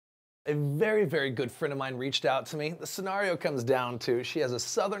A very, very good friend of mine reached out to me. The scenario comes down to she has a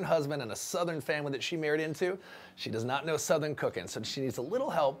Southern husband and a Southern family that she married into. She does not know Southern cooking, so she needs a little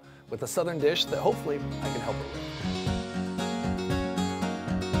help with a Southern dish that hopefully I can help her with.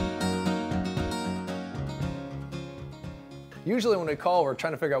 Usually when we call, we're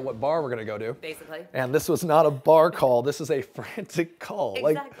trying to figure out what bar we're gonna go to. Basically. And this was not a bar call, this is a frantic call.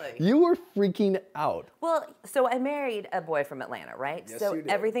 Exactly. Like, you were freaking out. Well, so I married a boy from Atlanta, right? Yes, so you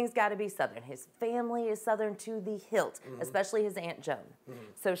did. everything's gotta be Southern. His family is Southern to the hilt, especially his Aunt Joan.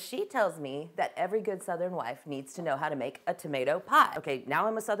 So she tells me that every good Southern wife needs to know how to make a tomato pie. Okay, now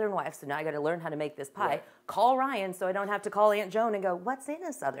I'm a Southern wife, so now I gotta learn how to make this pie. Right. Call Ryan so I don't have to call Aunt Joan and go, what's in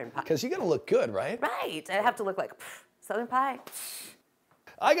a Southern pie? Because you gotta look good, right? Right, I have to look like, Southern pie.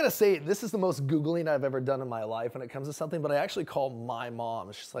 I gotta say, this is the most Googling I've ever done in my life when it comes to something, but I actually called my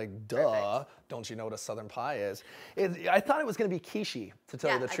mom. She's like, duh, Perfect. don't you know what a Southern pie is? I thought it was gonna be quiche, to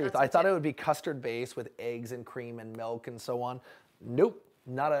tell you the truth. I thought it would be custard based with eggs and cream and milk and so on. Nope.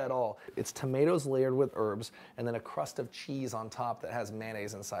 Not at all. It's tomatoes layered with herbs and then a crust of cheese on top that has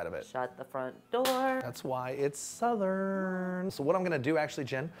mayonnaise inside of it. Shut the front door. That's why it's Southern. So what I'm gonna do actually,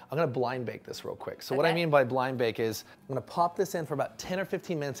 Jen, I'm gonna blind bake this real quick. So what I mean by blind bake is I'm gonna pop this in for about 10 or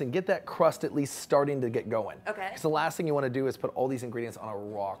 15 minutes and get that crust at least starting to get going. Okay. Because the last thing you wanna do is put all these ingredients on a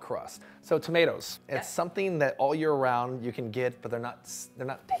raw crust. So tomatoes, it's something that all year round you can get, but they're not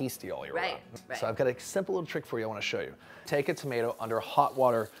tasty all year round. Right. So I've got a simple little trick for you I wanna show you. Take a tomato under hot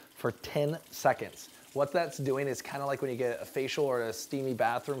water for 10 seconds. What that's doing is kind of like when you get a facial or a steamy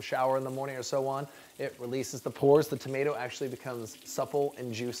bathroom shower in the morning or so on. It releases the pores. The tomato actually becomes supple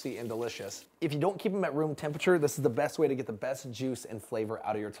and juicy and delicious. If you don't keep them at room temperature, this is the best way to get the best juice and flavor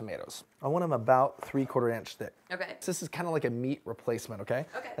out of your tomatoes. I want them about 3/4 inch thick. Okay. This is kind of like a meat replacement, okay?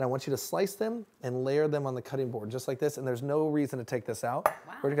 Okay. And I want you to slice them and layer them on the cutting board just like this, and there's no reason to take this out.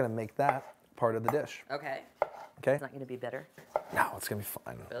 Wow. We're gonna make that part of the dish. Okay. Okay? It's not gonna be bitter. No, it's gonna be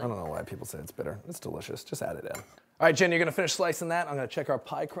fine. Really? I don't know why people say it's bitter. It's delicious. Just add it in. All right, Jen, you're gonna finish slicing that. I'm gonna check our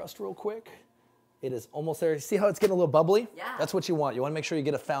pie crust real quick. It is almost there. You see how it's getting a little bubbly? Yeah. That's what you want. You wanna make sure you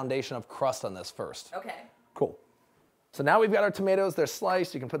get a foundation of crust on this first. Okay. Cool. So now we've got our tomatoes. They're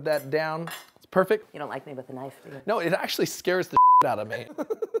sliced. You can put that down. It's perfect. You don't like me with a knife, do you? No, it actually scares the out of me.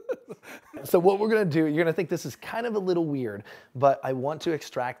 So what we're gonna do, you're gonna think this is kind of a little weird, but I want to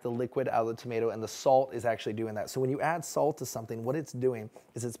extract the liquid out of the tomato, and the salt is actually doing that. So when you add salt to something, what it's doing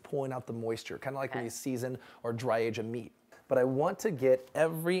is it's pulling out the moisture, kind of like when you season or dry age a meat. But I want to get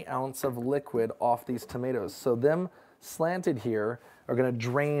every ounce of liquid off these tomatoes. So them slanted here are gonna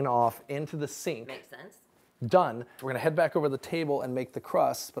drain off into the sink. Makes sense. Done. We're gonna head back over the table and make the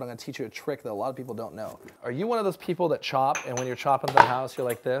crust, but I'm gonna teach you a trick that a lot of people don't know. Are you one of those people that chop, and when you're chopping at the house, you're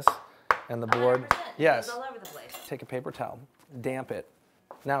like this, and the board? 100%. Yes. It's all over the place. Take a paper towel, damp it.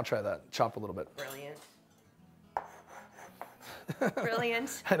 Now try that, chop a little bit. Brilliant.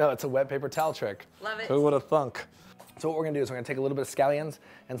 Brilliant. I know, it's a wet paper towel trick. Love it. Who would have thunk? So what we're gonna do is we're gonna take a little bit of scallions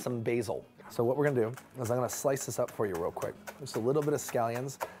and some basil. So what we're gonna do is I'm gonna slice this up for you real quick. Just a little bit of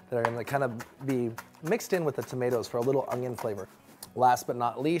scallions that are gonna kind of be mixed in with the tomatoes for a little onion flavor. Last but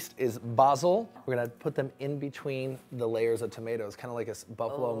not least is basil. We're gonna put them in between the layers of tomatoes, kind of like a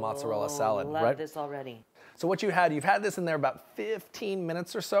buffalo mozzarella salad, Love right? this already. So what you've had this in there about 15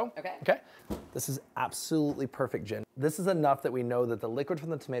 minutes or so. Okay. This is absolutely perfect, Jen. This is enough that we know that the liquid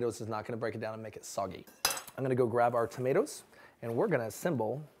from the tomatoes is not gonna break it down and make it soggy. I'm gonna go grab our tomatoes, and we're gonna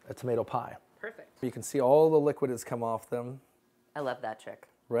assemble a tomato pie. Perfect. You can see all the liquid has come off them, I love that trick.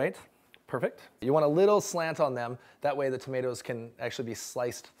 right? Perfect. You want a little slant on them, that way the tomatoes can actually be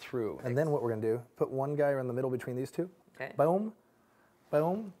sliced through. And then what we're gonna do, put one guy in the middle between these two. Okay. Boom,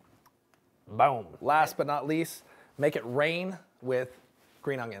 boom, boom. Last but not least, make it rain with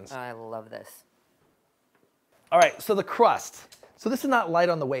green onions. I love this. All right, so the crust. So this is not light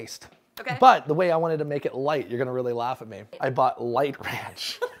on the waist. Okay. But the way I wanted to make it light, you're gonna really laugh at me. I bought light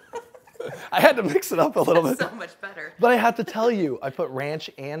ranch. I had to mix it up a little bit. So much better. But I have to tell you, I put ranch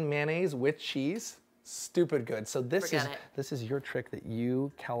and mayonnaise with cheese. Stupid good. So this is your trick that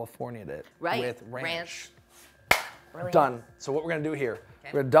you California'd it with ranch. Brilliant. Done. So what we're gonna do here,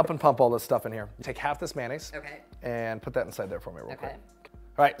 we're gonna dump and pump all this stuff in here. Take half this mayonnaise and put that inside there for me real quick.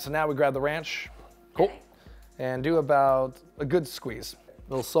 All right, so now we grab the ranch. Cool. And do about a good squeeze. A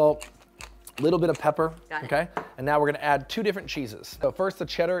little salt, a little bit of pepper, okay? And now we're gonna add 2 different cheeses. So first, the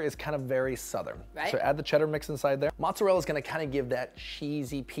cheddar is kind of very Southern. So add the cheddar mix inside there. Mozzarella is gonna kind of give that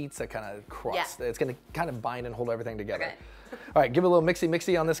cheesy pizza kind of crust. It's gonna kind of bind and hold everything together. All right, give it a little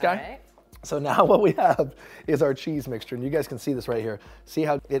mixy-mixy on this guy. So now what we have is our cheese mixture, and you guys can see this right here. See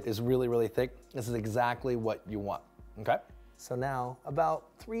how it is really, really thick? This is exactly what you want, okay? So now about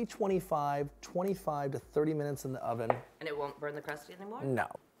 325, 25 to 30 minutes in the oven. And it won't burn the crust anymore? No.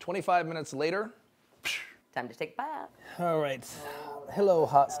 25 minutes later. Time to take a bath. All right. Hello,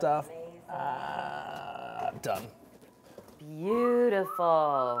 hot stuff. Done.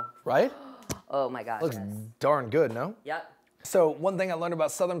 Beautiful. Right? Oh my gosh. Looks darn good, no? Yep. So one thing I learned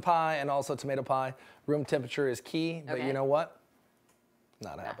about Southern pie and also tomato pie, room temperature is key, but you know what?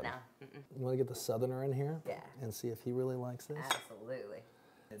 Not happening. You want to get the Southerner in here? Yeah. And see if he really likes this? Absolutely.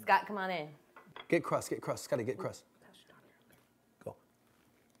 Scott, come on in. Get crust, get crust. Scotty, get crust. Go.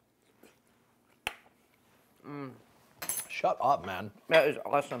 Shut up, man. That is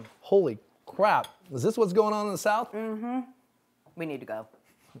awesome. Holy crap. Is this what's going on in the South? Mm-hmm. We need to go.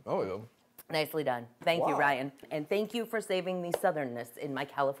 Oh, we go. Nicely done. Thank you, Ryan. And thank you for saving the Southernness in my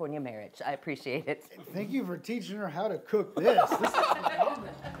California marriage. I appreciate it. Thank you for teaching her how to cook this. This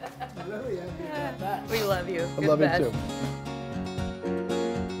is really happy about that. We love you. I love you too.